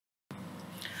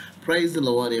Praise the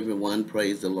Lord, everyone.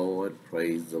 Praise the Lord.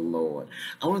 Praise the Lord.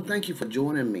 I want to thank you for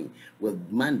joining me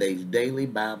with Monday's daily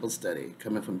Bible study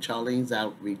coming from Charlene's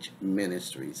Outreach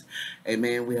Ministries.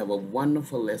 Amen. We have a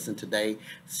wonderful lesson today.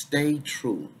 Stay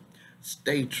true.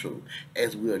 Stay true.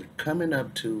 As we are coming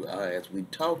up to, as we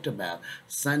talked about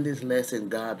Sunday's lesson,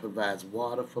 God provides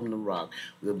water from the rock.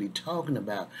 We'll be talking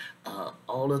about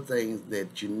all the things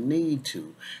that you need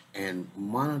to and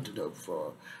monitor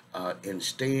for and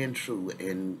staying true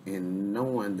and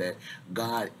knowing that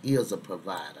God is a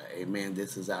provider. Amen.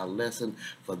 This is our lesson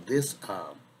for this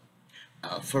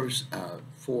first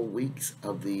 4 weeks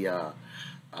of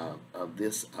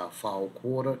this fall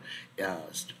quarter.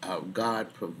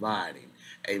 God providing.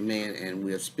 Amen. And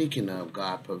we're speaking of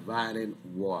God providing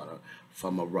water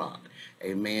from a rock.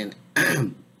 Amen.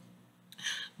 But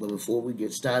before we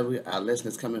get started, our lesson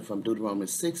is coming from Deuteronomy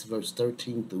 6, verse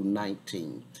 13 through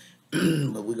 19.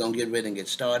 But we're going to get ready and get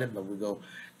started. But we're going to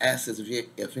ask this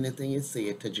if anything is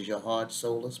said touches your heart,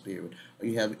 soul, or spirit, or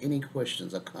you have any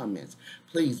questions or comments,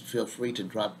 please feel free to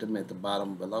drop them at the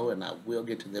bottom below, and I will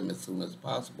get to them as soon as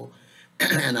possible.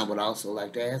 And I would also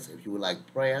like to ask if you would like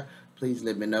prayer, please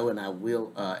let me know, and I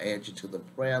will add you to the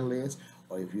prayer list.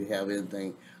 Or if you have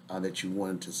anything that you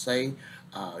wanted to say,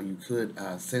 you could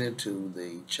send it to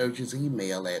the church's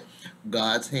email at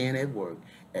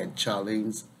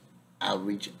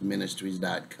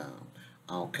god'shandatwork@charlene'soutreachministries.com.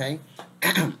 Okay.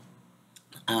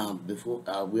 Before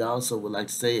we also would like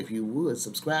to say, if you would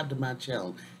subscribe to my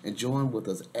channel and join with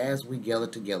us as we gather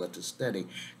together to study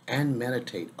and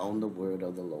meditate on the word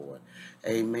of the Lord.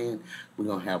 Amen. We're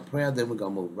going to have prayer, then we're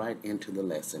going to move right into the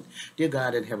lesson. Dear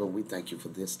God in heaven, we thank you for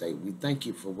this day. We thank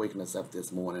you for waking us up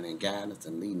this morning and guiding us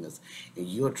and leading us in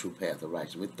your true path of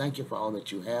righteousness. We thank you for all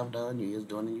that you have done, you is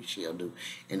doing, and you shall do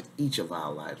in each of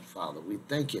our lives, Father. We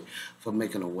thank you for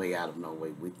making a way out of no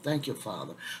way. We thank you,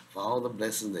 Father, for all the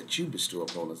blessings that you bestow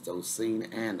upon us, those seen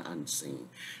and unseen.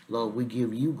 Lord, we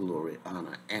give you glory,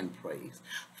 honor, and praise.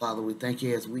 Father, we thank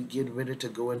you as we get ready to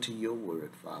go into your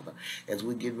word, Father. As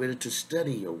we get ready to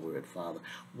study your word, Father,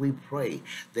 we pray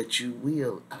that you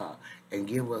will and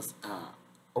give us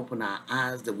open our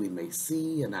eyes that we may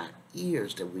see and our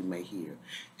ears that we may hear,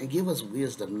 and give us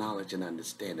wisdom, knowledge, and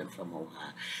understanding from on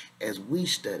high as we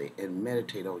study and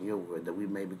meditate on your word, that we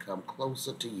may become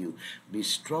closer to you, be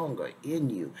stronger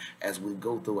in you as we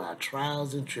go through our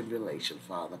trials and tribulation,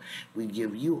 Father. We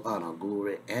give you honor,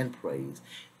 glory, and praise.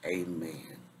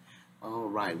 Amen. All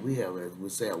right, we have, as we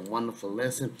say, a wonderful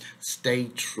lesson. Stay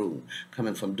true,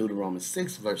 coming from Deuteronomy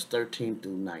 6, verse 13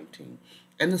 through 19.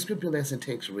 And the scripture lesson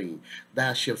text read,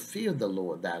 "Thou shalt fear the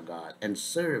Lord thy God, and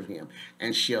serve him,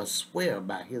 and shall swear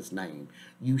by his name.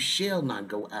 You shall not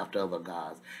go after other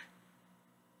gods,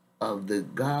 of the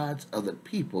gods of the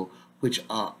people which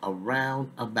are around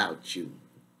about you.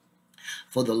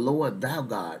 For the Lord thou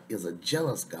God is a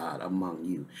jealous God among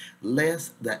you,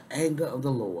 lest the anger of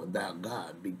the Lord thou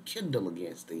God be kindled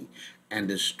against thee, and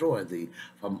destroy thee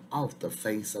from off the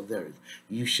face of the earth.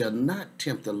 You shall not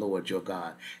tempt the Lord your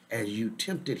God, as you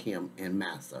tempted him in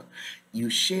Massah.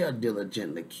 You shall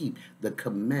diligently keep the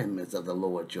commandments of the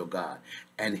Lord your God,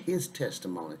 and his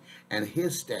testimony, and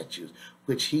his statutes,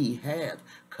 which he hath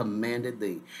commanded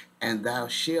thee. And thou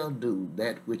shalt do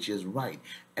that which is right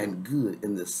and good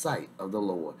in the sight of the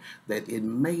Lord, that it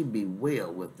may be well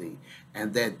with thee,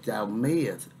 and that thou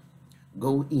mayest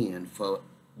go in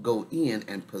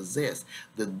and possess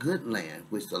the good land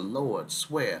which the Lord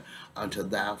sware unto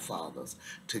thy fathers,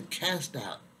 to cast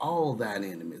out all thine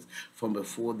enemies from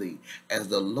before thee, as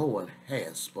the Lord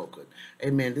has spoken."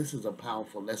 Amen. This is a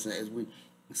powerful lesson as we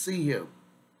see here.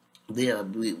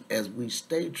 As we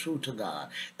stay true to God,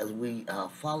 as we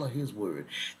follow his word,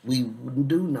 we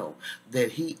do know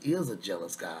that he is a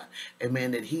jealous God.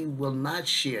 Amen. That he will not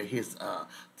share his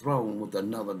throne with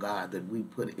another God that we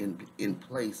put in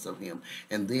place of him,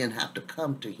 and then have to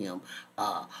come to him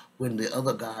when the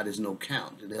other God is no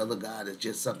count. The other God is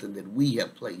just something that we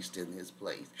have placed in his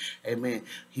place. Amen.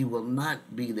 He will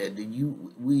not be there.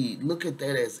 We look at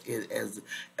that as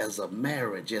a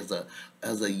marriage, as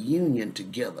a union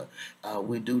together.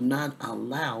 We do not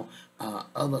allow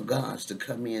other gods to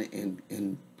come in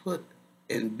and put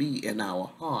and be in our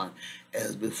heart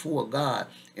as before God.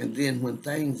 And then when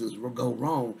things go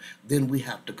wrong, then we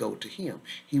have to go to him.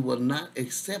 He will not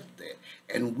accept that,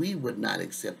 and we would not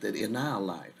accept it in our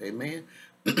life. Amen.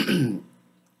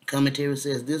 Commentary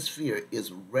says this fear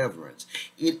is reverence.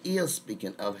 It is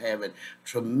speaking of having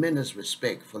tremendous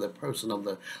respect for the person of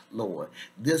the Lord.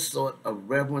 This sort of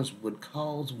reverence would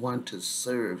cause one to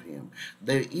serve him.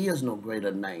 There is no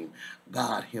greater name.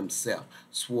 God himself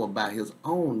swore by his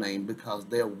own name because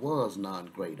there was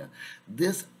none greater.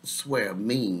 This swear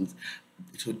means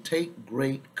to take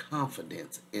great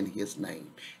confidence in his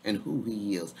name and who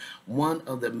he is. One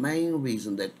of the main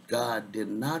reasons that God did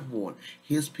not want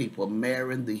his people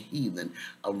marrying the heathen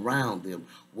around them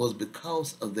was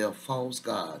because of their false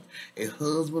gods. A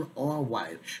husband or a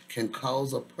wife can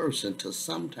cause a person to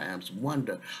sometimes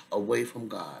wander away from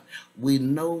God. We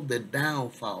know the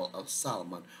downfall of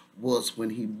Solomon was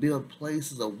when he built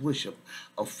places of worship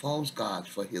of false gods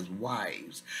for his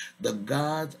wives. The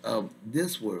gods of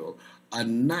this world are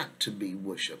not to be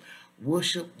worshiped.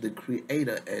 Worship the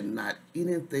Creator and not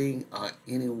anything or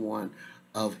anyone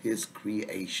of his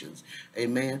creations.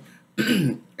 Amen.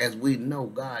 As we know,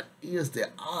 God is the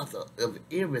author of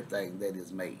everything that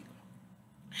is made.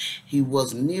 He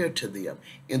was near to them,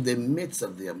 in the midst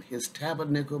of them, his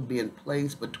tabernacle being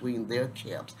placed between their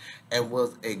camps, and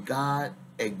was a God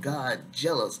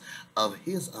jealous of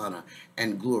his honor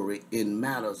and glory in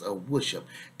matters of worship,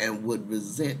 and would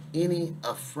resent any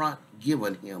affront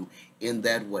given him in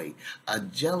that way. A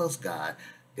jealous God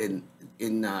in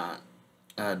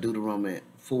Deuteronomy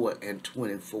 4 and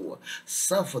 24.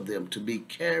 Suffer them to be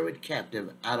carried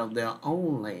captive out of their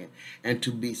own land and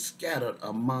to be scattered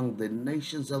among the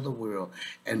nations of the world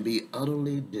and be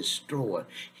utterly destroyed.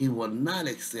 He will not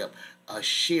accept a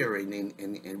sharing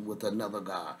in with another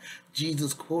God.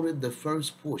 Jesus quoted the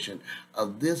first portion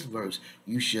of this verse,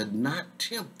 "You should not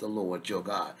tempt the Lord your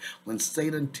God," when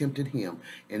Satan tempted him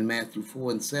in Matthew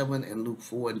 4 and 7 and Luke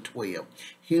 4 and 12.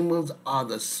 Humans are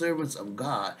the servants of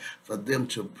God. For them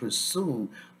to presume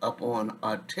upon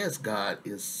or test God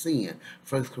is sin.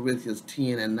 1 Corinthians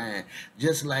 10 and 9.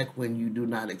 Just like when you do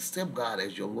not accept God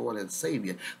as your Lord and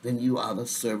Savior, then you are the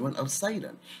servant of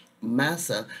Satan.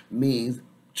 Massah means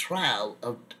trial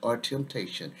of, or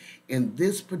temptation. In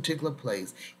this particular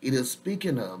place, it is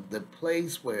speaking of the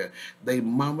place where they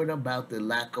murmured about the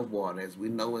lack of water. As we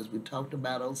know, as we talked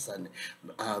about on Sunday,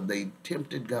 they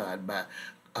tempted God by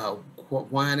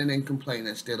whining and complaining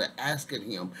instead of asking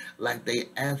him, like they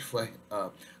asked for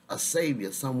a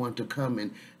savior, someone to come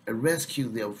and rescue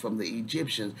them from the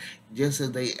Egyptians. Just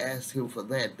as they asked him for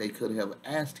that, they could have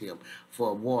asked him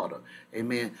for water.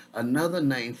 Amen. Another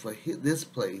name for this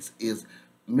place is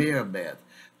Meribah.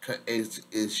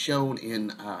 Is shown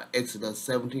in Exodus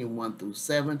 17, 1 through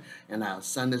 7, and our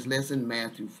Sunday's lesson,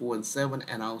 Matthew 4 and 7,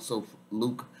 and also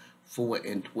Luke 4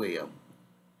 and 12.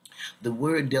 The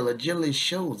word diligently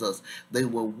shows us they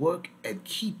will work at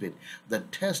keeping the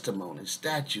testimonies,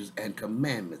 statutes, and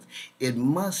commandments. It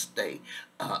must stay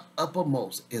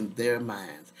uppermost in their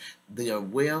minds. Their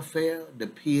welfare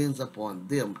depends upon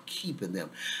them keeping them.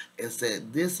 It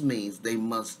said this means they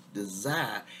must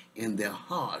desire in their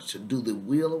hearts to do the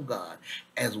will of God,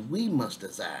 as we must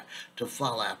desire to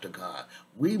follow after God.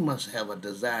 We must have a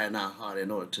desire in our heart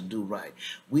in order to do right.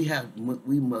 We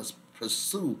must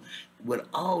pursue with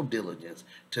all diligence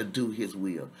to do his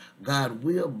will. God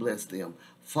will bless them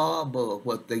far above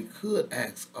what they could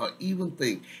ask or even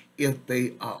think if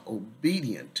they are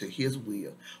obedient to his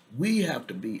will. We have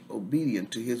to be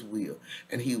obedient to his will,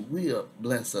 and he will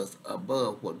bless us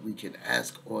above what we can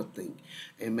ask or think.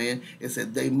 Amen. It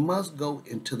said they must go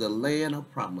into the land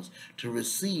of promise to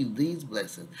receive these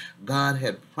blessings. God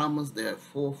had promised their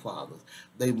forefathers.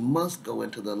 They must go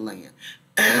into the land.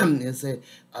 It said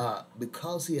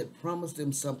because he had promised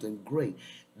them something great,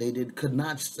 they could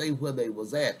not stay where they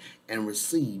was at and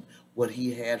receive what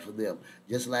he had for them.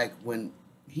 Just like when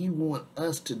he want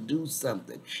us to do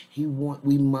something,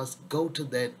 we must go to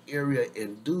that area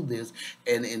and do this,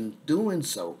 and in doing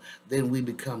so, then we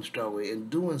become stronger. In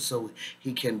doing so,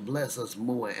 he can bless us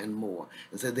more and more.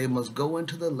 It said they must go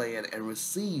into the land and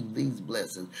receive these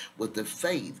blessings with the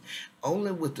faith,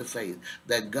 only with the faith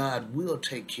that God will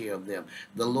take care of them.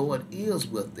 The Lord is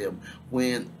with them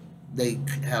when they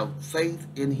have faith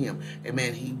in him.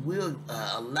 Amen. He will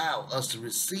allow us to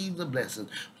receive the blessings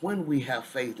when we have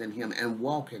faith in him and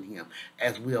walk in him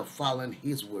as we are following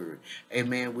his word.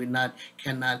 Amen. We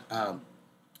cannot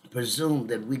presume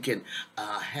that we can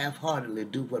half-heartedly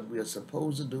do what we are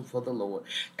supposed to do for the Lord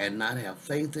and not have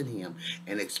faith in Him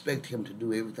and expect Him to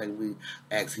do everything we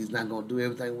ask. He's not going to do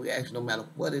everything we ask, no matter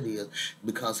what it is,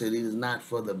 because it is not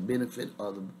for the benefit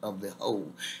of the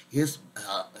whole. His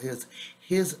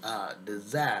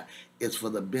desire is for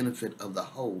the benefit of the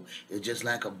whole. It's just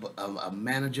like a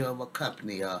manager of a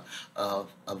company, a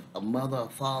mother or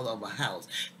father of a house.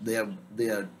 Their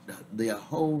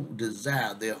whole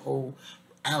desire, their whole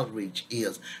outreach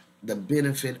is the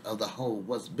benefit of the whole,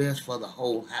 what's best for the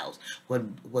whole house,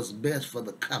 what's best for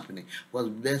the company, what's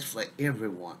best for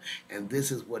everyone. And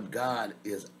this is what God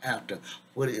is after,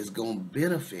 what is going to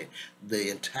benefit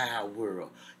the entire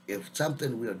world. If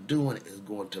something we're doing is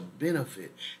going to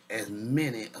benefit as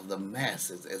many of the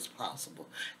masses as possible.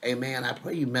 Amen. I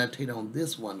pray you meditate on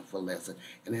this wonderful lesson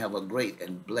and have a great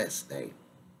and blessed day.